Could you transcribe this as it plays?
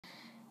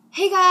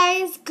Hey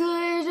guys,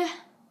 good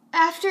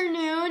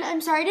afternoon.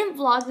 I'm sorry I didn't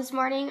vlog this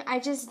morning. I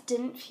just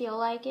didn't feel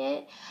like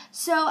it.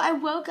 So I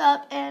woke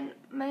up and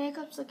my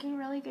makeup's looking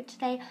really good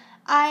today.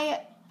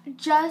 I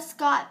just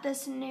got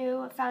this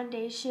new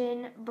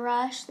foundation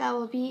brush that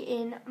will be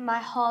in my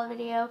haul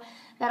video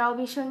that I'll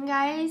be showing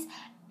guys.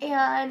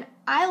 And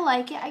I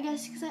like it, I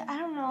guess, because I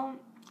don't know.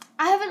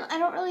 I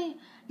don't really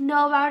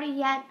know about it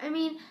yet.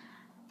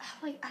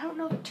 I don't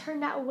know if it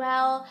turned out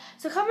well.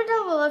 So comment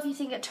down below if you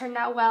think it turned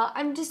out well.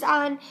 I'm just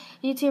on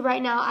YouTube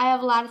right now. I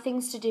have a lot of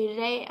things to do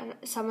today, and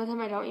some of them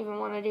I don't even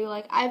want to do.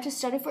 Like, I have to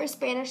study for a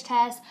Spanish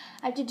test.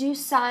 I have to do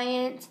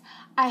science.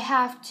 I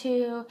have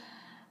to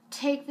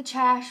take the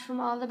trash from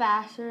all the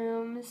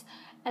bathrooms.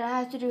 And I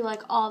have to do,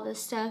 like, all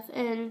this stuff.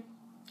 And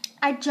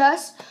I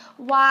just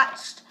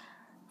watched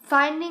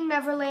Finding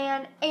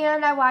Neverland,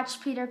 and I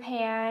watched Peter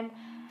Pan.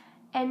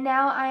 And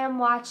now I am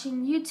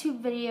watching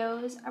YouTube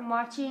videos. I'm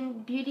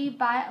watching Beauty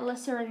by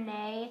Alyssa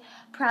Renee,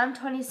 Prom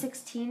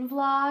 2016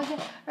 vlog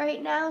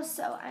right now.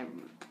 So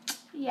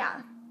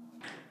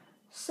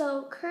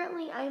So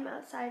currently I'm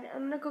outside.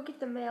 I'm going to go get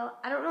the mail.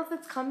 I don't know if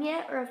it's come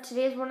yet or if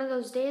today is one of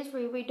those days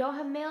where we don't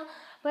have mail.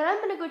 But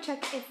I'm going to go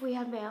check if we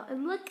have mail.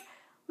 And look,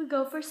 we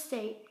go for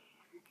state.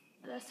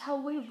 That's how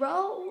we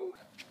roll.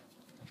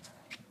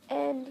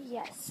 And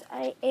yes,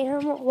 I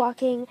am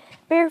walking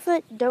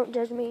barefoot. Don't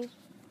judge me.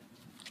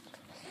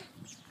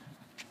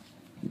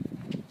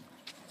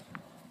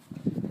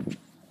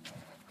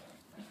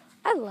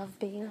 I love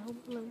being home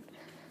alone.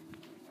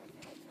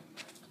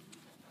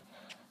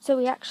 So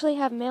we actually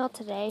have mail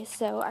today,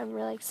 so I'm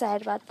really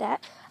excited about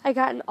that. I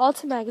got an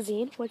Ulta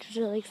magazine, which is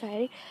really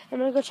exciting. I'm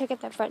going to go check at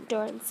that front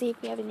door and see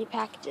if we have any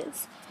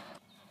packages.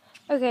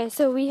 Okay,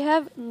 so we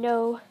have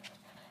no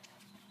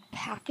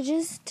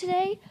packages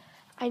today.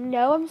 I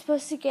know I'm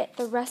supposed to get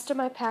the rest of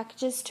my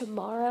packages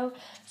tomorrow,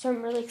 so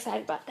I'm really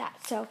excited about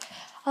that. So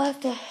I'll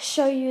have to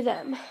show you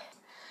them.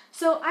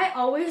 So I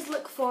always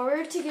look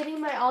forward to getting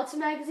my Ulta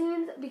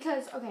magazines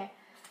because, okay,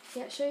 I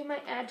can't show you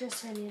my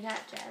address or any of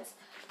that jazz.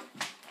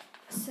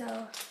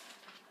 So,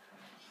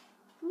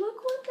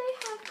 look what they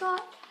have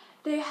got.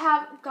 They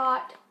have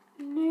got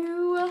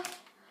new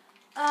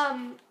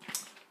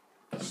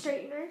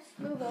straighteners.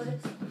 Blue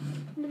Lotus.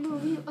 The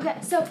movie.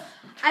 Okay, so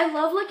I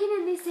love looking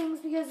at these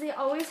things because they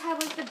always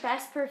have like the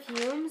best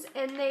perfumes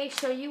and they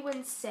show you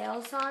when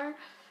sales are.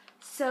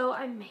 So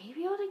I may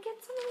be able to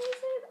get some of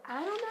these.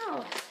 I don't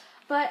know.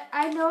 But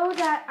I know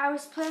that I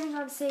was planning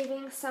on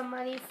saving some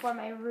money for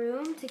my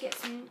room to get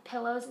some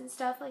pillows and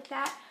stuff like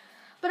that.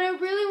 But I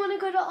really want to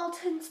go to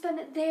Ulta and spend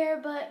it there,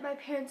 but my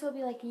parents will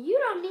be like, you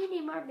don't need any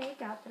more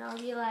makeup. And I'll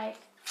be like,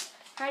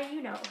 how do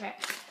you know? Okay.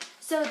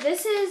 So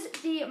this is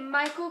the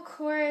Michael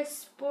Kors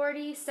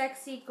Sporty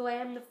Sexy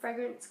Glam the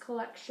Fragrance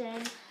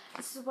Collection.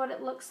 This is what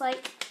it looks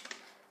like.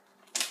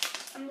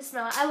 I'm going to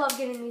smell it. I love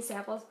getting these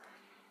samples.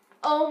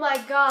 Oh my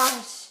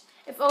gosh.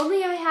 If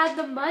only I had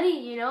the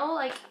money, you know?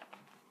 Like,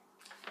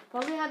 if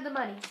only I had the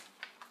money.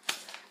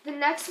 The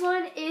next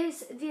one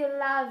is the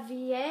La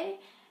Vie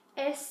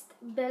est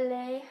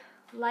Belle.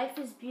 Life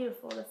is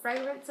Beautiful, the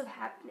Fragrance of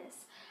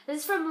Happiness. This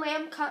is from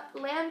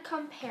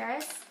Lancôme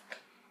Paris.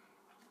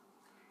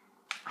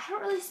 I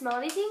don't really smell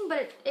anything,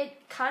 but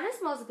it kind of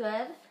smells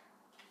good.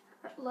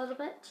 A little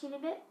bit, teeny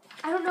bit.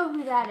 I don't know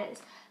who that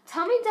is.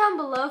 Tell me down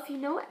below if you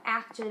know what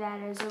actor that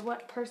is or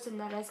what person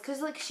that is. Because,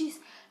 like, seems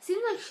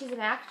like she's an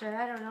actor.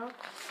 I don't know.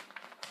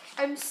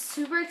 I'm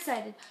super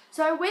excited.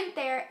 So I went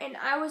there, and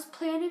I was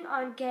planning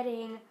on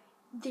getting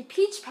the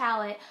peach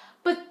palette,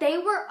 but they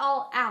were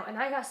all out, and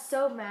I got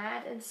so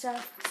mad and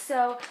stuff.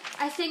 So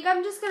I think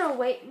I'm just going to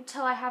wait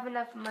until I have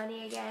enough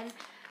money again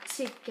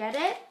to get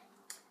it.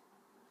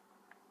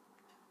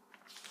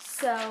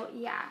 So,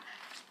 yeah.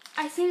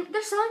 I think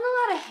they're selling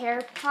a lot of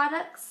hair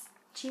products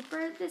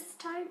cheaper this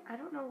time. I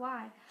don't know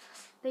why.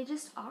 They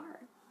just are.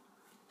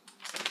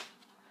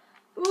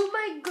 Ooh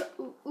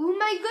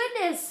my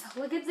goodness.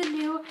 Look at the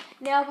new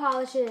nail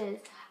polishes.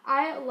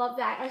 I love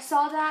that. I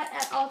saw that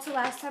at Ulta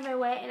last time I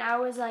went, and I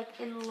was, like,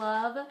 in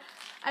love.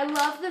 I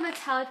love the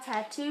metallic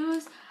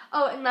tattoos.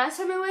 Oh, and last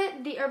time I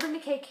went, the Urban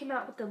Decay came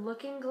out with the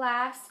Looking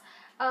Glass,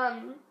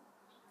 palette,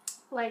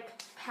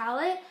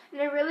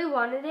 and I really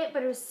wanted it,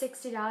 but it was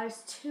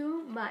 $60.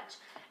 Too much.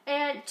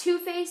 And Too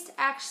Faced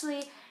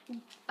actually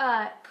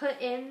put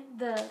in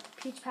the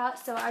peach palette,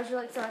 so I was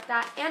really excited about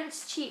that. And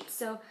it's cheap,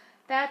 so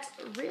that's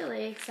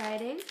really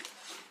exciting.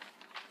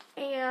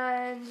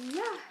 And,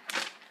 yeah.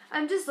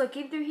 I'm just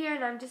looking through here,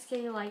 and I'm just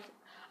getting, like,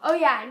 oh,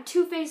 yeah, and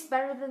Too Faced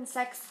Better Than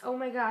Sex. Oh,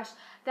 my gosh.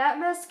 That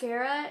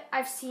mascara,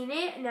 I've seen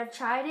it, and I've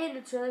tried it, and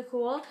it's really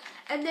cool.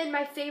 And then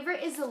my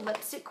favorite is the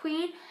Lipstick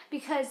Queen,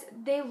 because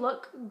they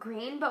look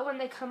green, but when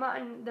they come out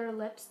on their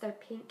lips, they're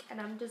pink.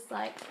 And I'm just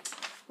like,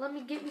 let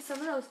me get me some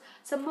of those.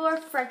 Some more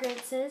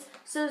fragrances.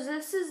 So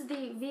this is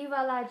the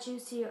Viva La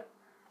Juicy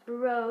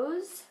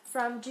Rose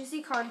from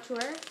Juicy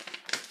Contour.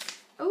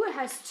 Oh, it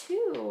has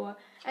two.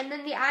 And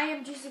then the I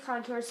Am Juicy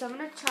Contour. So I'm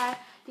going to try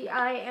the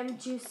I Am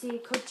Juicy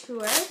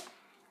Couture.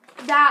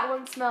 That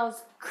one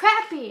smells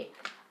crappy.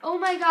 Oh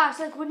my gosh,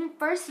 like when you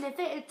first sniff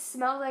it, it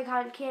smells like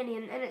cotton candy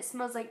and it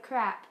smells like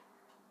crap.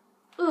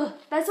 Ugh,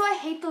 that's why I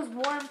hate those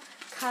warm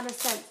kind of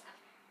scents.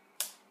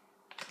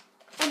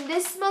 And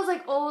this smells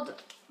like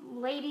old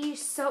lady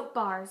soap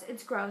bars.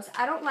 It's gross.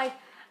 I don't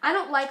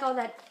like all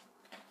that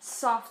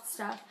soft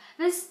stuff.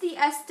 This is the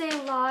Estee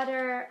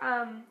Lauder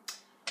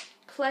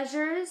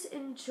Pleasures.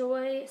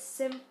 Enjoy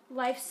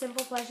Life's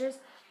Simple Pleasures.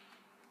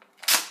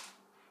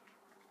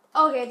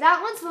 Okay,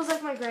 that one smells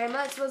like my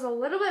grandma. It smells a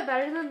little bit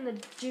better than the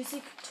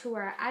Juicy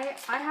Couture. I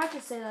have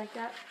to say like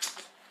that.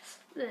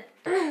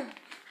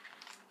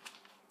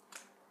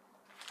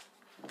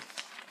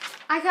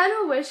 I kind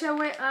of wish I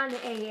went on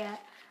a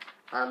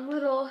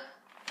little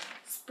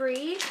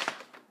spree.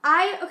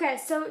 Okay,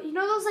 so you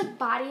know those like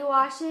body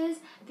washes,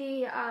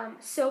 the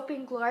Soap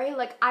and Glory?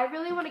 Like I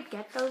really want to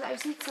get those. I've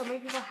seen so many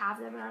people have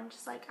them and I'm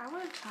just like, I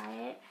want to try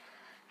it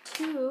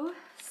too.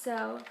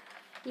 So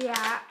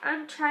yeah,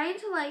 I'm trying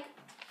to like,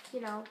 you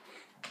know,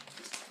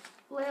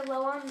 lay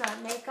low on the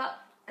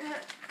makeup.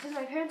 Because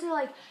my parents are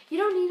like, you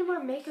don't need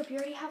more makeup. You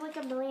already have like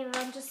 1 million. And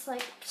I'm just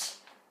like,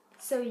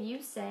 so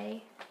you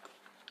say.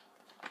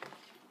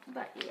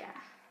 But yeah.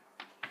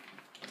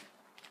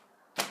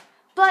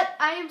 But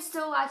I am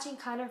still watching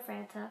Connor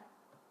Franta.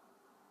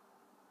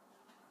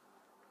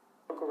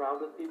 Joke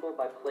around with people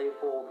by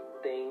playful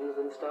things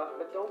and stuff,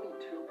 but don't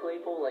be too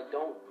playful. Like,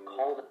 don't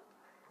call them.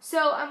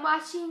 So I'm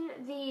watching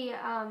the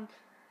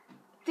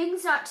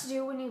Things Not to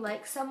Do When You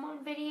Like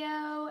Someone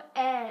video,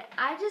 and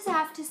I just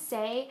have to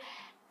say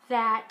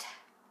that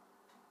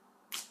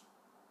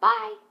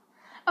bye.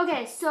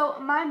 Okay, so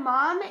my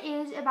mom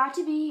is about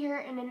to be here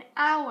in an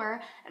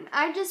hour, and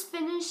I just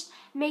finished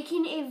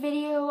making a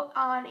video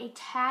on a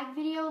tag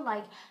video,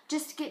 like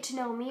just to get to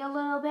know me a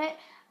little bit,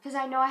 because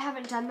I know I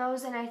haven't done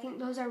those, and I think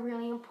those are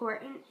really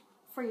important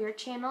for your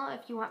channel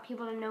if you want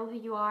people to know who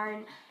you are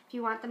and if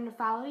you want them to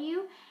follow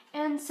you.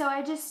 And so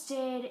I just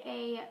did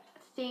a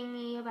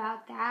thingy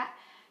about that.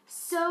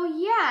 So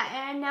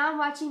yeah, and now I'm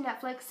watching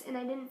Netflix, and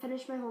I didn't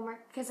finish my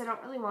homework because I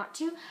don't really want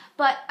to,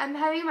 but I'm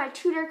having my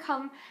tutor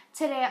come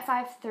today at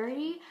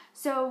 5:30,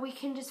 so we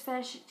can just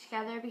finish it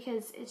together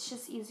because it's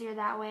just easier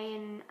that way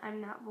and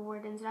I'm not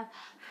bored and stuff.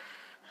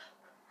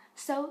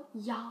 So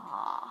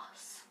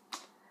yes,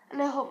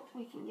 and I hope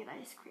we can get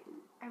ice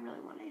cream. I really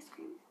want ice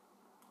cream.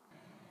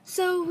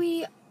 So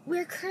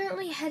we're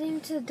currently heading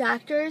to the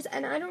doctor's,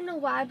 and I don't know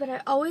why, but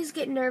I always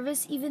get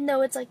nervous, even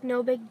though it's like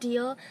no big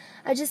deal.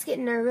 I just get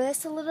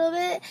nervous a little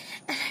bit,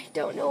 and I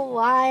don't know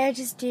why, I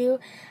just do.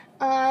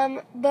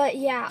 But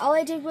yeah, all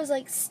I did was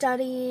like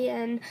study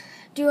and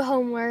do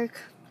homework.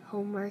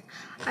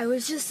 I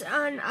was just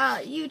on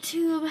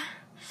YouTube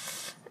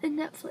and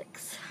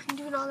Netflix and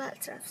doing all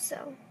that stuff,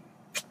 so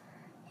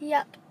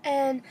yep.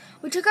 And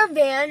we took our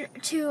van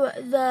to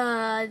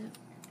the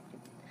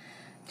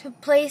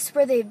place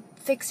where they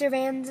fix their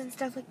vans and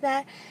stuff like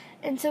that.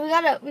 And so we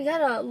got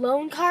a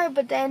loan car,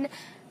 but then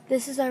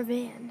this is our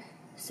van.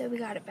 So we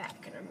got it back,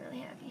 and I'm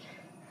really happy.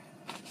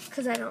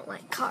 Because I don't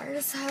like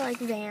cars, I like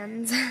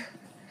vans.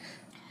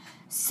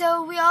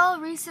 So we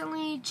all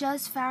recently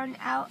just found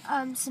out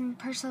some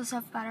personal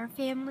stuff about our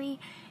family.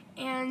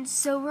 And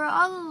so we're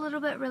all a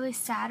little bit really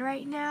sad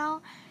right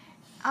now.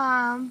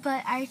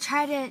 But I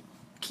try to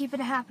keep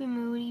in a happy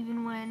mood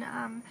even when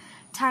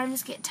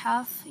times get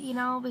tough, you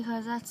know,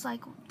 because that's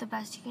like the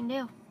best you can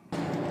do.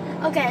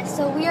 Okay,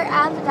 so we are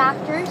at the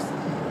doctor's,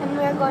 and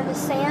we are going to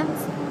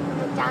Sam's,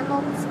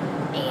 McDonald's,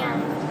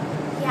 and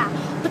yeah.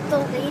 But the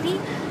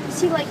lady,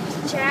 she like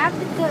jabbed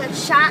the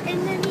shot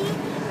into me,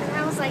 and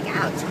I was like,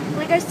 ouch.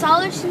 Like I saw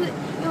her,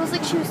 it was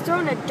like she was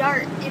throwing a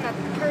dart in a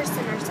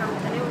person or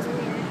something. It was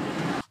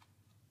weird.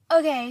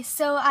 Okay,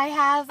 so I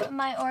have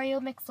my Oreo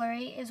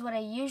McFlurry is what I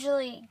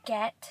usually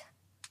get.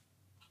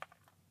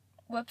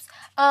 Whoops.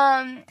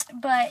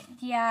 But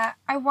yeah,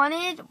 I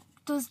wanted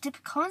those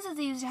dip cones that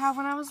they used to have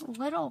when I was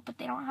little, but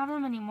they don't have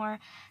them anymore.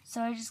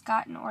 So I just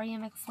got an Oreo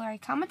McFlurry.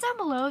 Comment down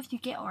below if you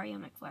get Oreo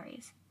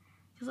McFlurries.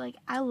 Because, like,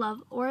 I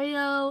love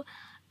Oreo,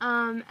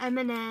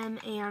 M&M,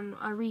 and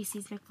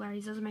Reese's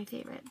McFlurries. Those are my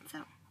favorite, so.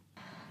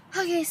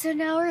 Okay, so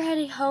now we're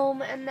heading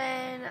home, and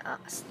then,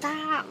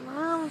 stop,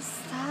 Mom,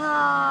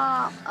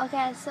 stop.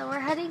 Okay, so we're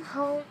heading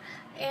home,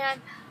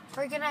 and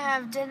we're gonna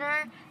have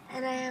dinner,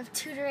 and I have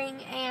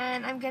tutoring,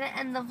 and I'm gonna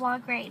end the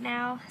vlog right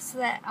now so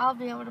that I'll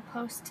be able to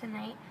post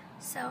tonight.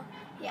 So,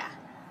 yeah.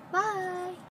 Bye!